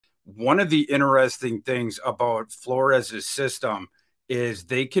one of the interesting things about Flores' system is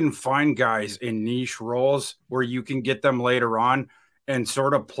they can find guys in niche roles where you can get them later on and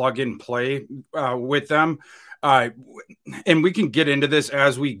sort of plug and play with them. And we can get into this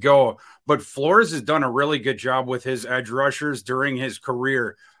as we go, but Flores has done a really good job with his edge rushers during his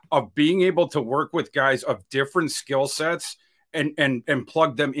career of being able to work with guys of different skill sets and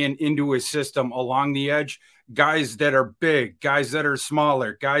plug them into his system along the edge. Guys that are big, guys that are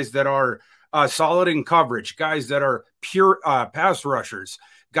smaller, guys that are solid in coverage, guys that are pure pass rushers,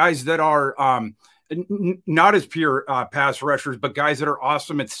 guys that are not as pure pass rushers, but guys that are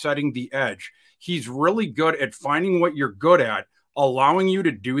awesome at setting the edge. He's really good at finding what you're good at, allowing you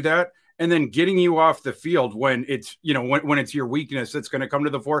to do that, and then getting you off the field when it's, when it's your weakness that's going to come to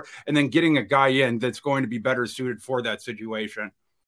the fore, and then getting a guy in that's going to be better suited for that situation.